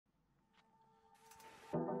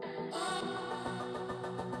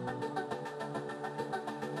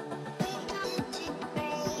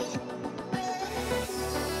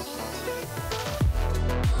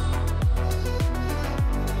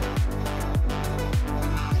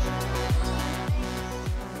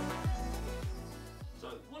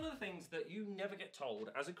told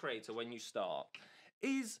as a creator when you start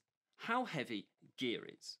is how heavy gear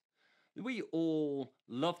is. We all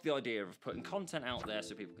love the idea of putting content out there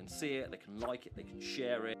so people can see it, they can like it, they can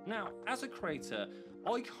share it. Now, as a creator,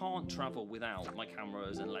 I can't travel without my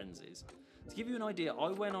cameras and lenses. To give you an idea, I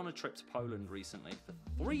went on a trip to Poland recently for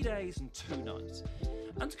 3 days and 2 nights.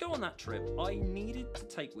 And to go on that trip, I needed to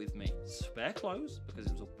take with me spare clothes because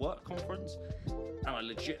it was a work conference and I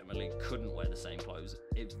legitimately couldn't wear the same clothes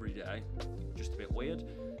every day. Just a bit weird.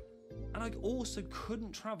 And I also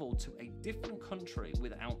couldn't travel to a different country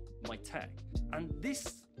without my tech. And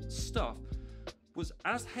this stuff was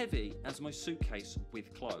as heavy as my suitcase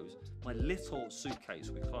with clothes, my little suitcase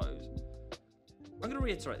with clothes. I'm going to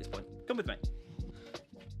reiterate this point. Come with me.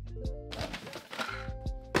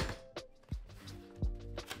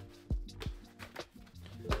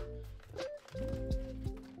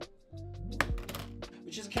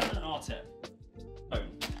 Which is a Canon R10.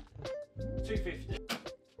 250.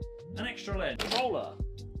 An extra lens. A roller.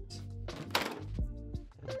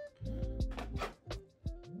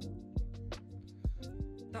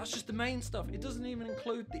 That's just the main stuff. It doesn't even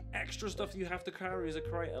include the extra stuff you have to carry as a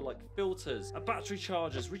creator, like filters, battery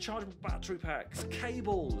chargers, rechargeable battery packs,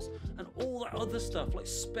 cables, and all that other stuff, like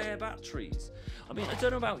spare batteries. I mean, I don't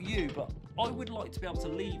know about you, but I would like to be able to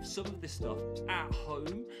leave some of this stuff at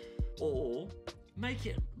home or make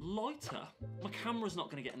it lighter. My camera's not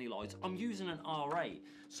going to get any lighter. I'm using an R8,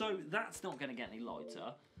 so that's not going to get any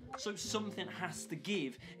lighter. So something has to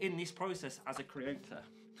give in this process as a creator.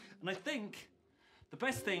 And I think the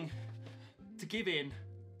best thing to give in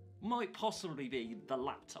might possibly be the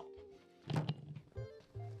laptop.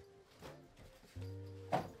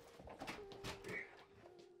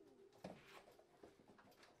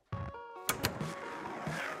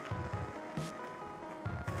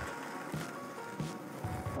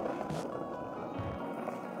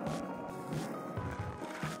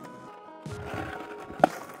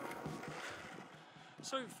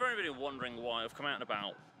 So for anybody wondering why I've come out and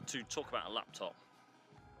about to talk about a laptop,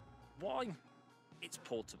 why? It's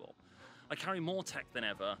portable. I carry more tech than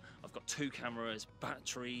ever. I've got 2 cameras,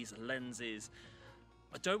 batteries, lenses.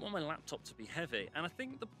 I don't want my laptop to be heavy, and I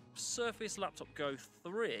think the Surface Laptop Go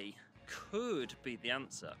 3 could be the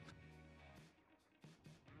answer.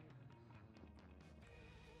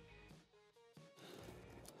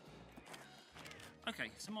 Okay,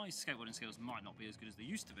 so my skateboarding skills might not be as good as they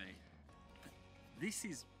used to be, but this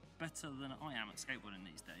is better than I am at skateboarding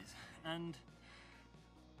these days. And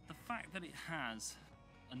the fact that it has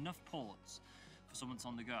enough ports for someone that's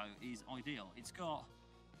on the go is ideal. It's got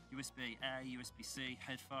USB-A, USB-C,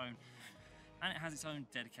 headphone, and it has its own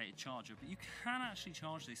dedicated charger, but you can actually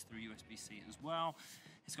charge this through USB-C as well.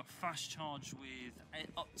 It's got fast charge with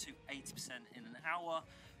up to 80% in an hour,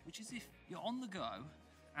 which is if you're on the go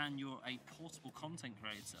and you're a portable content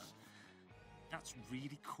creator, that's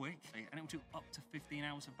really quick, and it will do up to 15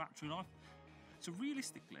 hours of battery life. So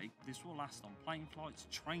realistically, this will last on plane flights,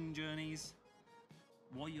 train journeys,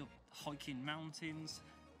 while you're hiking mountains,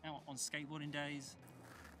 out on skateboarding days.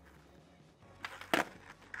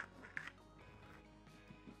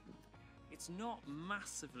 It's not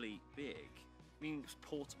massively big. I mean, it's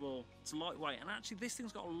portable, it's lightweight, and actually this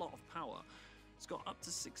thing's got a lot of power. It's got up to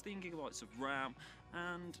 16 gigabytes of RAM,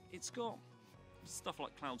 and it's got stuff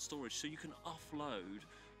like cloud storage, so you can offload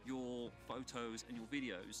your photos and your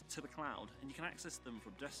videos to the cloud, and you can access them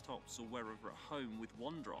from desktops or wherever at home with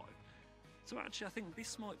OneDrive. So actually I think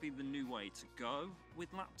this might be the new way to go with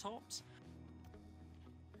laptops.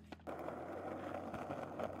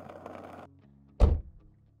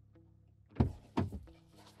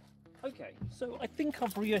 Okay, so I think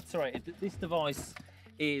I've reiterated that this device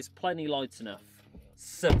is plenty light enough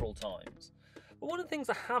several times. But one of the things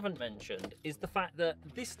I haven't mentioned is the fact that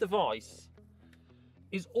this device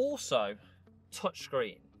is also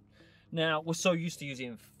touchscreen. Now, we're so used to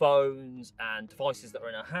using phones and devices that are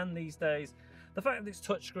in our hand these days. The fact that it's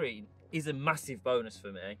touchscreen is a massive bonus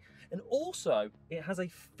for me. And also, it has a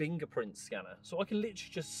fingerprint scanner. So I can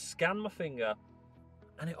literally just scan my finger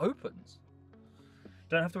and it opens.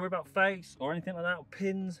 Don't have to worry about face or anything like that, or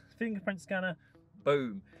pins, fingerprint scanner,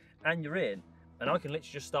 boom, and you're in. And I can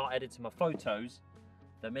literally just start editing my photos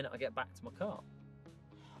the minute I get back to my car.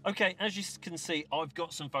 Okay, as you can see, I've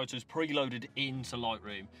got some photos preloaded into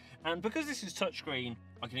Lightroom. And because this is touchscreen,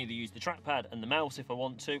 I can either use the trackpad and the mouse if I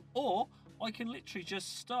want to, or I can literally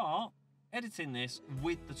just start editing this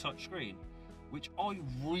with the touchscreen, which I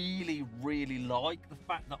really, really like. The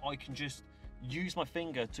fact that I can just use my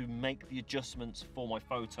finger to make the adjustments for my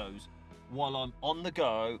photos while I'm on the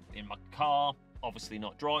go, in my car, obviously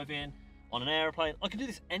not driving, on an airplane. I can do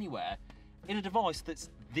this anywhere in a device that's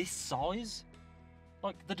this size.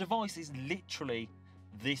 Like, the device is literally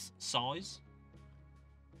this size.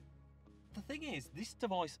 The thing is, this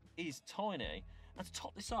device is tiny, and to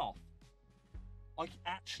top this off, I can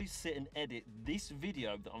actually sit and edit this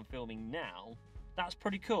video that I'm filming now. That's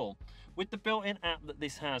pretty cool. With the built-in app that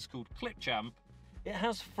this has called Clipchamp, it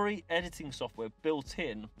has free editing software built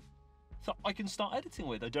in that I can start editing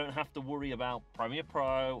with. I don't have to worry about Premiere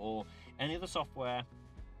Pro or any other software.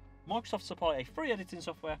 Microsoft supply a free editing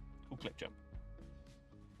software called Clipchamp.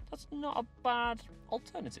 That's not a bad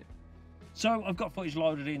alternative. So I've got footage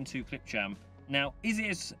loaded into Clipchamp. Now, is it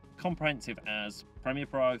as comprehensive as Premiere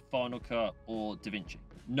Pro, Final Cut, or DaVinci?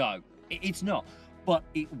 No, it's not. But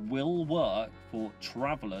it will work for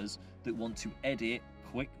travelers that want to edit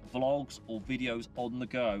quick vlogs or videos on the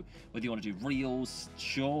go. Whether you want to do reels,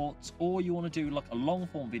 shorts, or you want to do like a long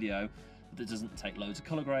form video that doesn't take loads of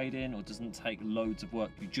color grading or doesn't take loads of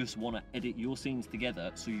work. You just want to edit your scenes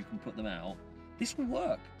together so you can put them out. This will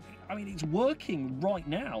work. I mean, it's working right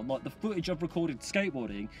now. Like, the footage I've recorded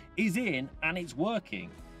skateboarding is in and it's working.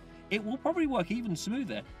 It will probably work even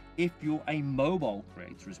smoother if you're a mobile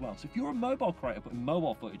creator as well. So if you're a mobile creator putting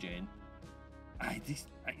mobile footage in,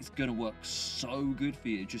 it's going to work so good for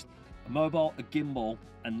you. Just a mobile, a gimbal,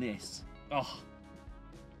 and this. Oh,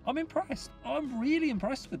 I'm impressed. I'm really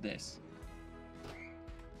impressed with this.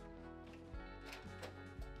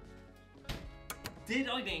 Did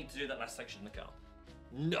I need to do that last section in the car?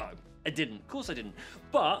 No, I didn't. Of course I didn't.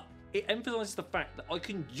 But it emphasizes the fact that I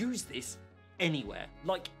can use this anywhere.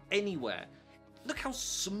 Like, anywhere. Look how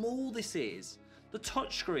small this is. The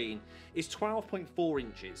touchscreen is 12.4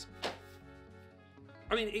 inches.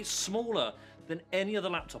 I mean, it's smaller than any other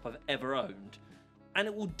laptop I've ever owned. And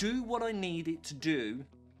it will do what I need it to do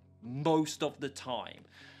most of the time.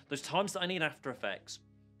 Those times that I need After Effects,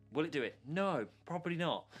 will it do it? No, probably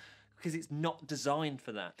not. Because it's not designed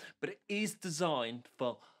for that. But it is designed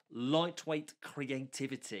for lightweight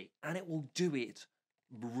creativity. And it will do it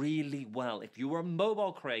really well. If you're a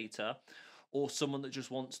mobile creator or someone that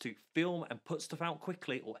just wants to film and put stuff out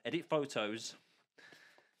quickly or edit photos,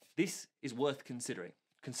 this is worth considering.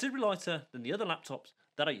 Considerably lighter than the other laptops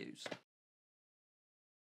that I use.